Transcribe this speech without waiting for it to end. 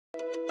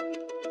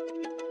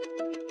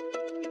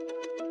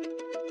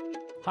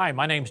Hi,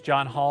 my name's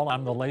John Hall.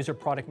 I'm the Laser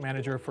Product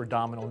Manager for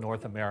Domino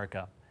North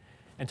America.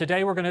 And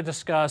today we're going to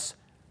discuss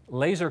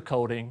laser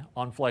coating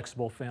on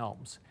flexible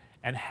films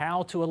and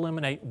how to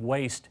eliminate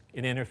waste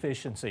and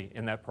inefficiency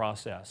in that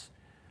process.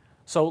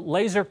 So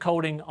laser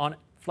coating on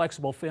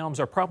flexible films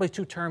are probably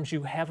two terms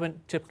you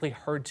haven't typically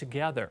heard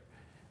together,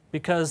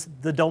 because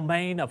the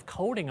domain of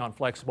coating on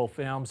flexible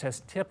films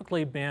has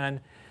typically been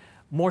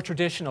more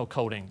traditional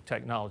coating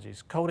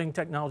technologies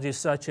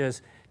such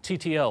as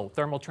TTO,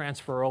 thermal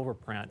transfer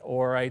overprint,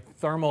 or a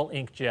thermal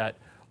inkjet,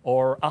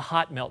 or a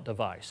hot melt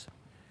device.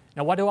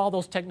 Now, what do all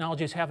those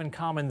technologies have in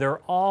common? They're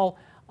all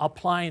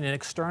applying an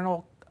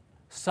external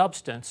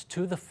substance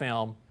to the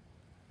film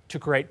to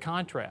create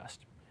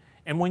contrast.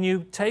 And when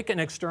you take an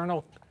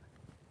external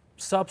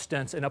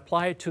substance and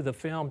apply it to the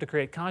film to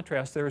create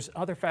contrast, there's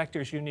other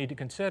factors you need to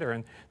consider,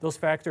 and those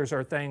factors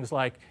are things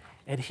like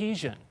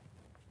adhesion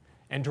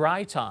and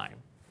dry time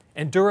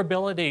and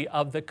durability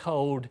of the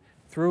code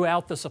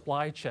throughout the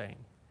supply chain.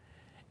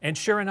 And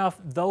sure enough,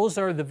 those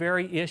are the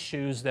very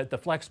issues that the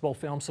flexible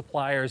film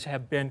suppliers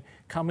have been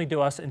coming to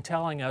us and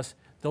telling us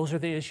those are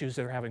the issues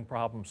they're having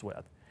problems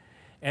with.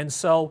 And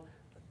so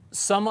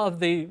some of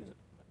the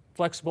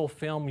flexible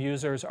film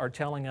users are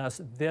telling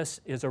us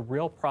this is a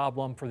real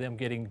problem for them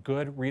getting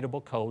good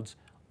readable codes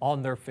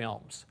on their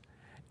films.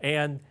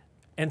 And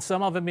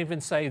some of them even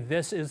say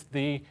this is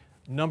the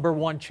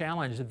 #1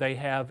 challenge that they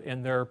have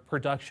in their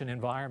production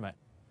environment.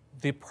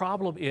 The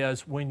problem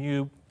is when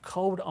you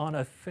code on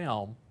a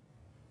film,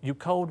 you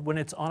code when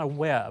it's on a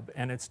web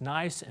and it's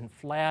nice and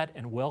flat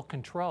and well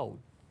controlled.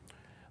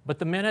 But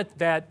the minute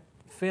that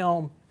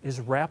film is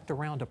wrapped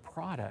around a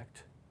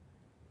product,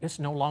 it's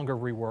no longer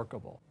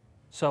reworkable.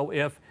 So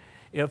if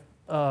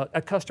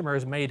a customer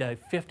has made a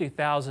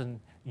 50,000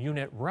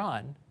 unit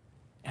run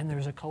and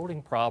there's a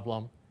coding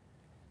problem,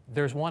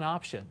 there's one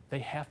option: they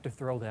have to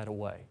throw that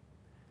away.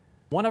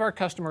 One of our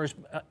customers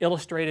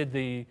illustrated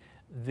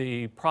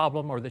the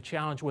problem or the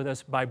challenge with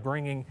us by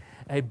bringing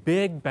a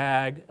big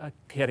bag.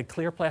 He had a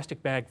clear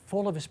plastic bag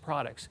full of his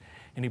products,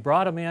 and he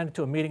brought them in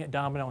to a meeting at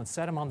Domino and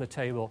set them on the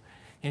table.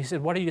 And he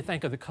said, "What do you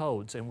think of the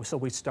codes?" And so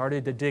we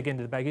started to dig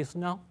into the bag. He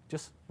said, "No,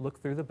 just look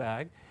through the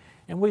bag."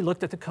 And we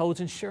looked at the codes,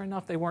 and sure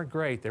enough, they weren't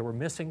great. They were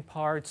missing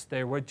parts.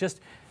 They were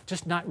just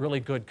not really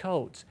good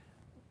codes.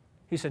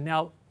 He said,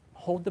 "Now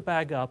hold the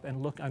bag up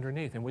and look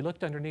underneath." And we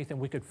looked underneath, and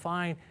we could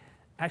find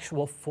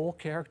actual full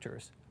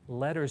characters,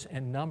 letters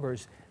and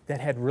numbers that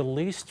had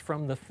released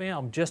from the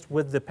film just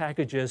with the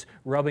packages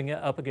rubbing it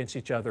up against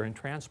each other in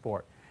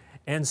transport.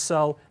 And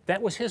so that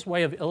was his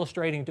way of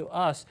illustrating to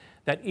us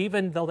that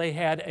even though they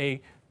had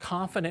a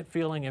confident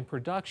feeling in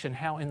production,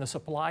 how in the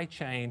supply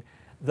chain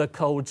the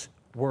codes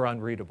were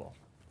unreadable.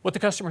 What the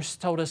customers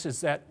told us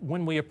is that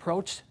when we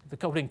approached the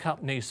coding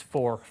companies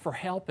for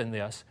help in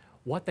this,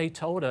 what they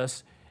told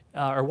us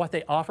or what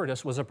they offered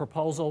us was a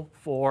proposal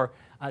for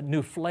a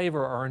new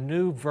flavor or a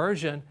new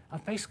version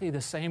of basically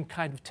the same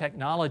kind of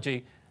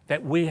technology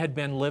that we had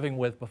been living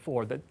with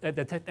before, the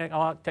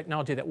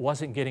technology that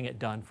wasn't getting it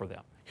done for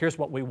them. Here's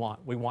what we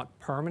want. We want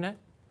permanent,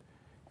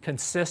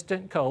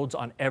 consistent codes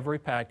on every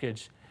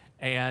package,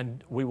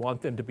 and we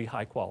want them to be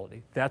high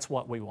quality. That's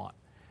what we want.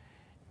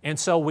 And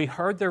so we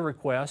heard their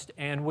request,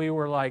 and we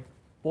were like,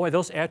 boy,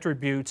 those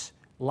attributes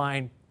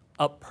line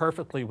up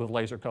perfectly with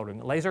laser coating.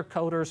 Laser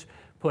coaters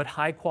put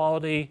high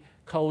quality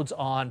codes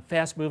on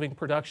fast moving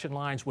production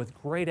lines with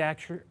great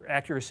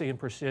accuracy and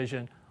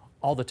precision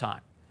all the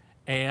time.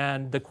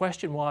 And the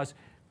question was,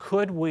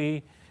 could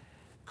we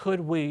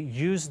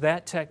use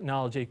that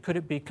technology? Could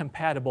it be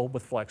compatible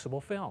with flexible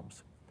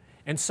films?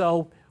 And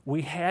so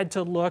we had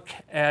to look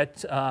at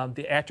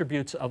the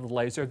attributes of the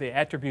laser, the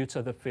attributes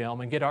of the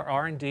film, and get our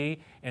R&D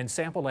and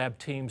sample lab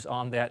teams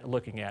on that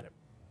looking at it.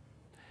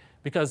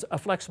 Because a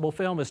flexible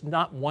film is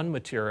not one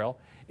material,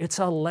 it's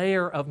a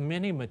layer of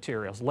many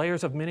materials,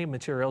 layers of many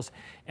materials,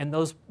 and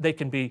they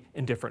can be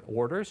in different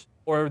orders,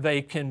 or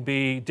they can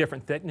be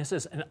different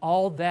thicknesses, and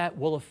all that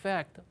will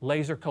affect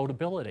laser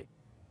coatability.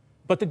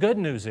 But the good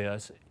news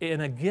is,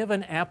 in a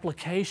given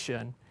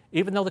application,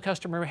 even though the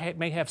customer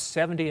may have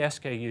 70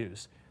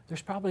 SKUs,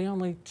 there's probably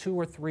only 2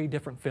 or 3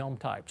 different film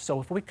types. So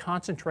if we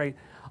concentrate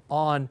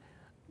on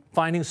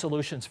finding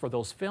solutions for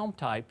those film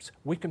types,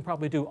 we can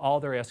probably do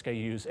all their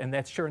SKUs, and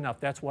that's sure enough,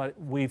 that's what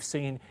we've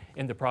seen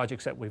in the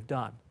projects that we've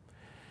done.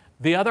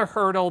 The other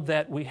hurdle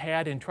that we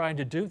had in trying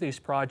to do these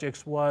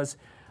projects was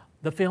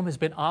the film has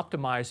been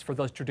optimized for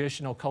those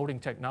traditional coating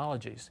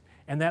technologies,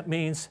 and that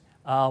means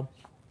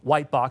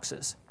white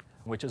boxes,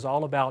 which is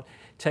all about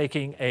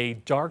taking a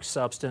dark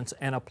substance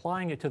and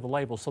applying it to the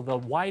label. So the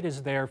white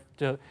is there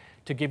to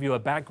give you a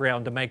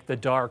background to make the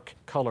dark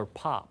color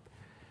pop.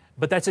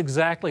 But that's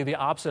exactly the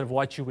opposite of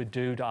what you would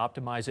do to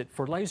optimize it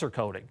for laser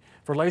coating.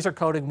 For laser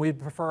coating, we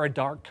prefer a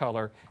dark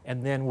color,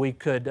 and then we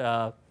could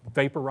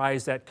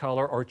vaporize that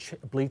color or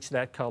bleach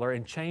that color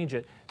and change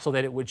it so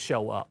that it would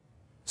show up.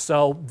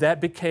 So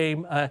that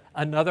became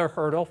another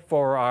hurdle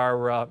for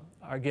our,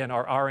 again,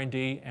 our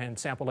R&D and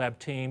sample lab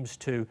teams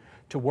to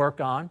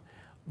work on.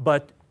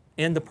 But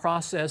in the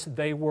process,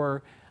 they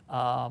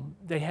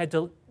had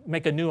to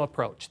make a new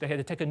approach. They had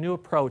to take a new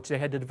approach. They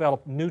had to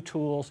develop new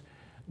tools,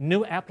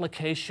 new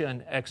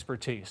application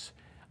expertise.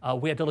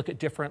 We had to look at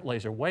different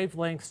laser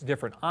wavelengths,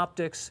 different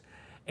optics,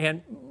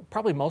 and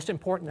probably most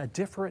important, a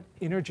different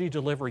energy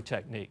delivery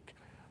technique.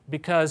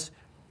 Because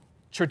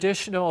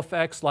traditional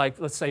effects like,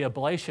 let's say,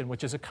 ablation,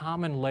 which is a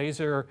common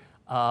laser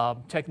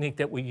technique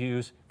that we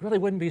use, really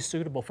wouldn't be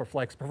suitable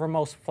for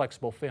most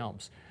flexible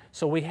films.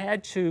 So we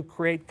had to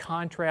create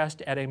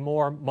contrast at a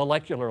more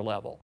molecular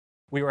level.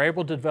 We were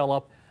able to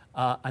develop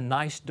a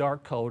nice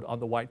dark code on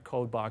the white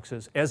code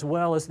boxes, as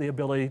well as the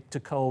ability to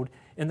code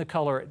in the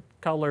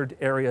colored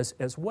areas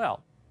as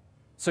well.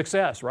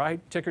 Success, right?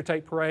 Ticker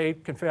tape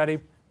parade, confetti,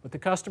 but the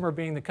customer,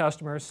 being the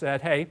customer,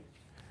 said, hey,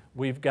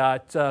 we've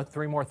got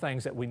 3 more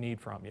things that we need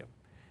from you.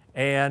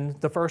 And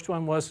the first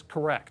one was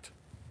correct.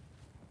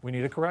 We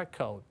need a correct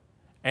code.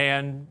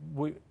 And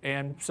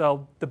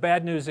so the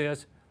bad news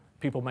is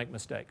people make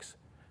mistakes.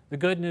 The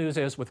good news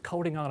is with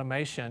coding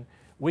automation,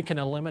 we can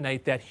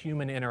eliminate that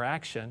human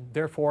interaction.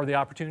 Therefore, the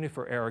opportunity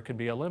for error can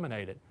be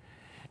eliminated.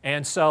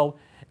 And so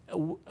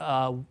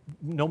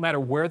no matter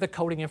where the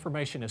coding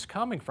information is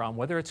coming from,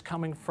 whether it's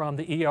coming from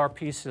the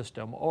ERP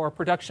system or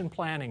production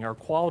planning or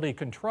quality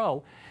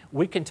control,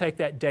 we can take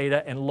that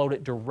data and load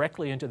it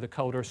directly into the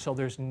coder so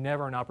there's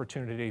never an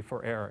opportunity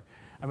for error.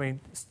 I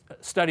mean,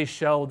 studies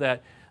show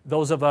that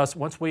those of us,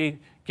 once we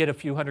get a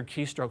few hundred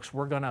keystrokes,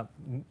 we're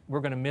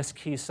gonna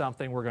miskey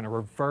something, we're gonna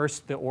reverse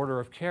the order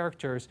of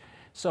characters.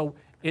 So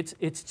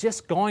it's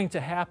just going to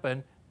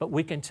happen, but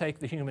we can take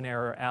the human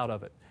error out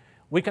of it.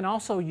 We can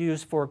also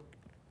use, for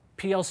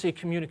PLC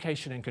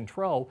communication and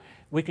control,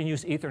 we can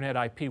use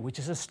Ethernet IP, which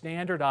is a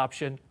standard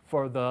option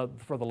for the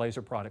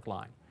laser product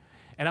line.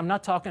 And I'm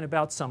not talking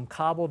about some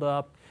cobbled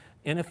up,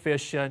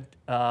 inefficient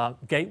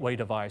gateway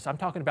device. I'm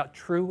talking about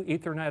true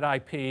Ethernet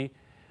IP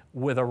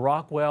with a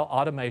Rockwell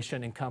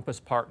Automation Encompass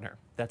partner.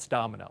 That's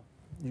Domino.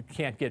 You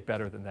can't get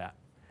better than that.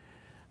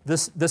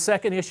 The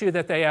second issue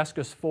that they asked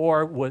us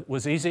for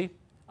was easy.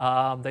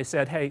 They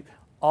said, hey,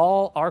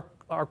 all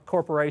our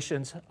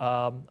corporations,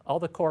 all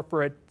the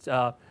corporate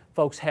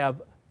folks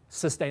have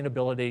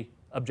sustainability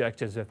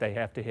objectives that they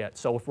have to hit.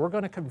 So if we're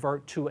going to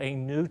convert to a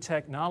new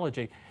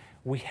technology,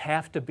 we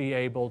have to be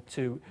able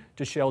to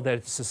show that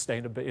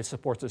it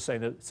supports the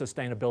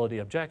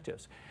sustainability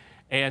objectives.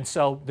 And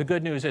so the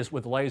good news is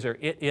with laser,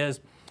 it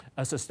is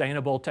a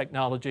sustainable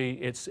technology.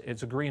 It's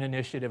a green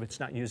initiative. It's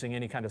not using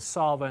any kind of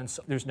solvents.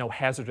 There's no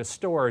hazardous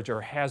storage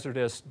or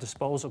hazardous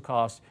disposal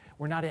costs.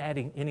 We're not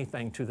adding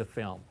anything to the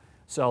film.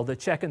 So the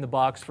check in the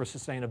box for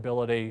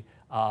sustainability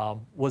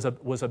was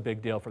a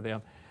big deal for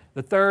them.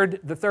 The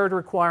third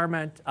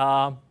requirement,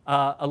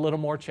 a little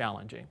more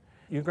challenging.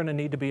 You're going to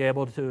need to be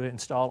able to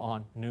install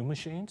on new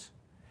machines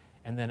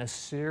and then a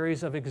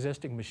series of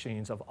existing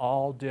machines of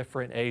all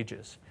different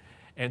ages.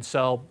 And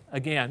so,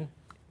 again,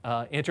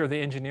 enter the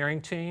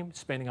engineering team,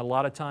 spending a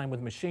lot of time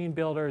with machine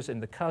builders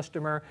and the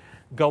customer,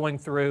 going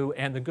through,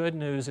 and the good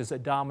news is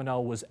that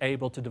Domino was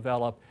able to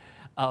develop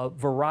a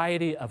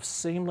variety of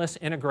seamless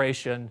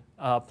integration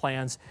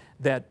plans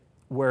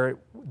where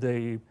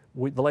the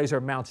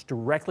laser mounts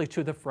directly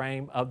to the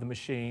frame of the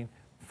machine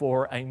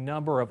for a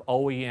number of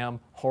OEM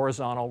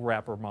horizontal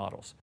wrapper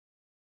models.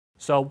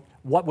 So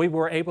what we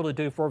were able to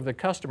do for the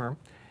customer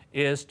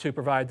is to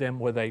provide them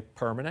with a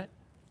permanent,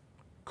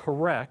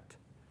 correct,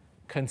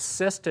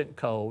 consistent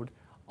code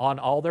on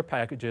all their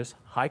packages,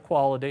 high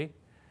quality,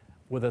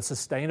 with a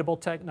sustainable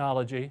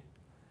technology,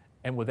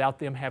 and without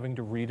them having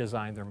to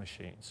redesign their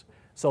machines.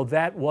 So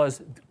that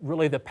was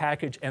really the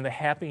package and the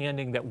happy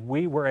ending that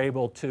we were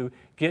able to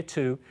get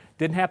to.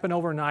 Didn't happen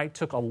overnight,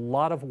 took a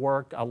lot of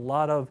work, a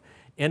lot of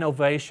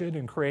innovation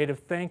and creative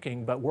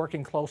thinking, but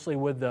working closely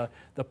with the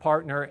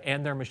partner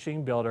and their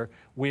machine builder,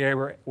 we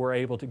were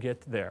able to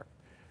get there.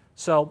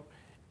 So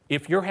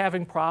if you're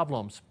having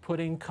problems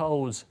putting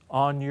codes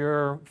on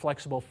your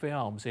flexible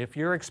films, if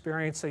you're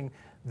experiencing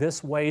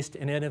this waste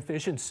and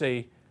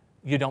inefficiency,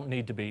 you don't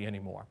need to be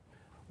anymore.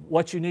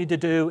 What you need to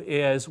do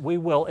is we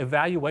will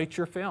evaluate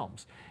your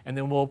films, and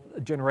then we'll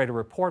generate a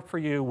report for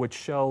you which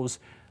shows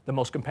the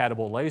most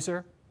compatible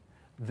laser,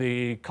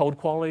 the code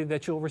quality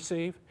that you'll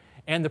receive,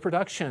 and the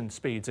production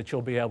speeds that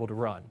you'll be able to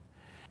run.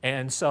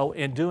 And so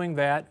in doing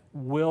that,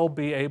 we'll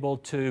be able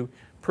to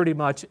pretty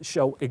much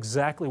show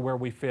exactly where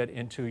we fit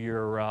into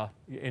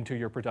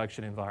your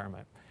production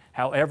environment.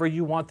 However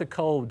you want the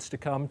codes to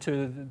come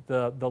to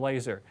the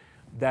laser,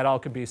 that all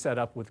can be set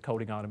up with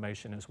coding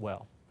automation as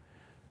well.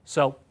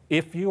 So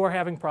if you are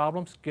having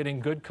problems getting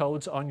good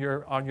codes on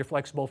your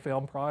flexible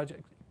film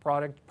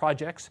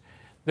projects,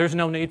 there's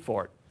no need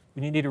for it.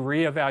 You need to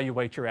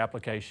reevaluate your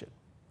application.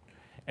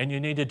 And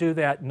you need to do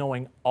that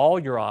knowing all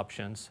your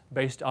options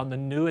based on the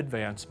new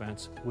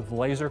advancements with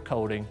laser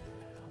coding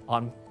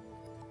on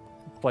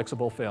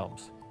flexible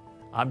films.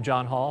 I'm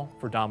John Hall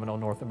for Domino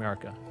North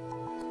America.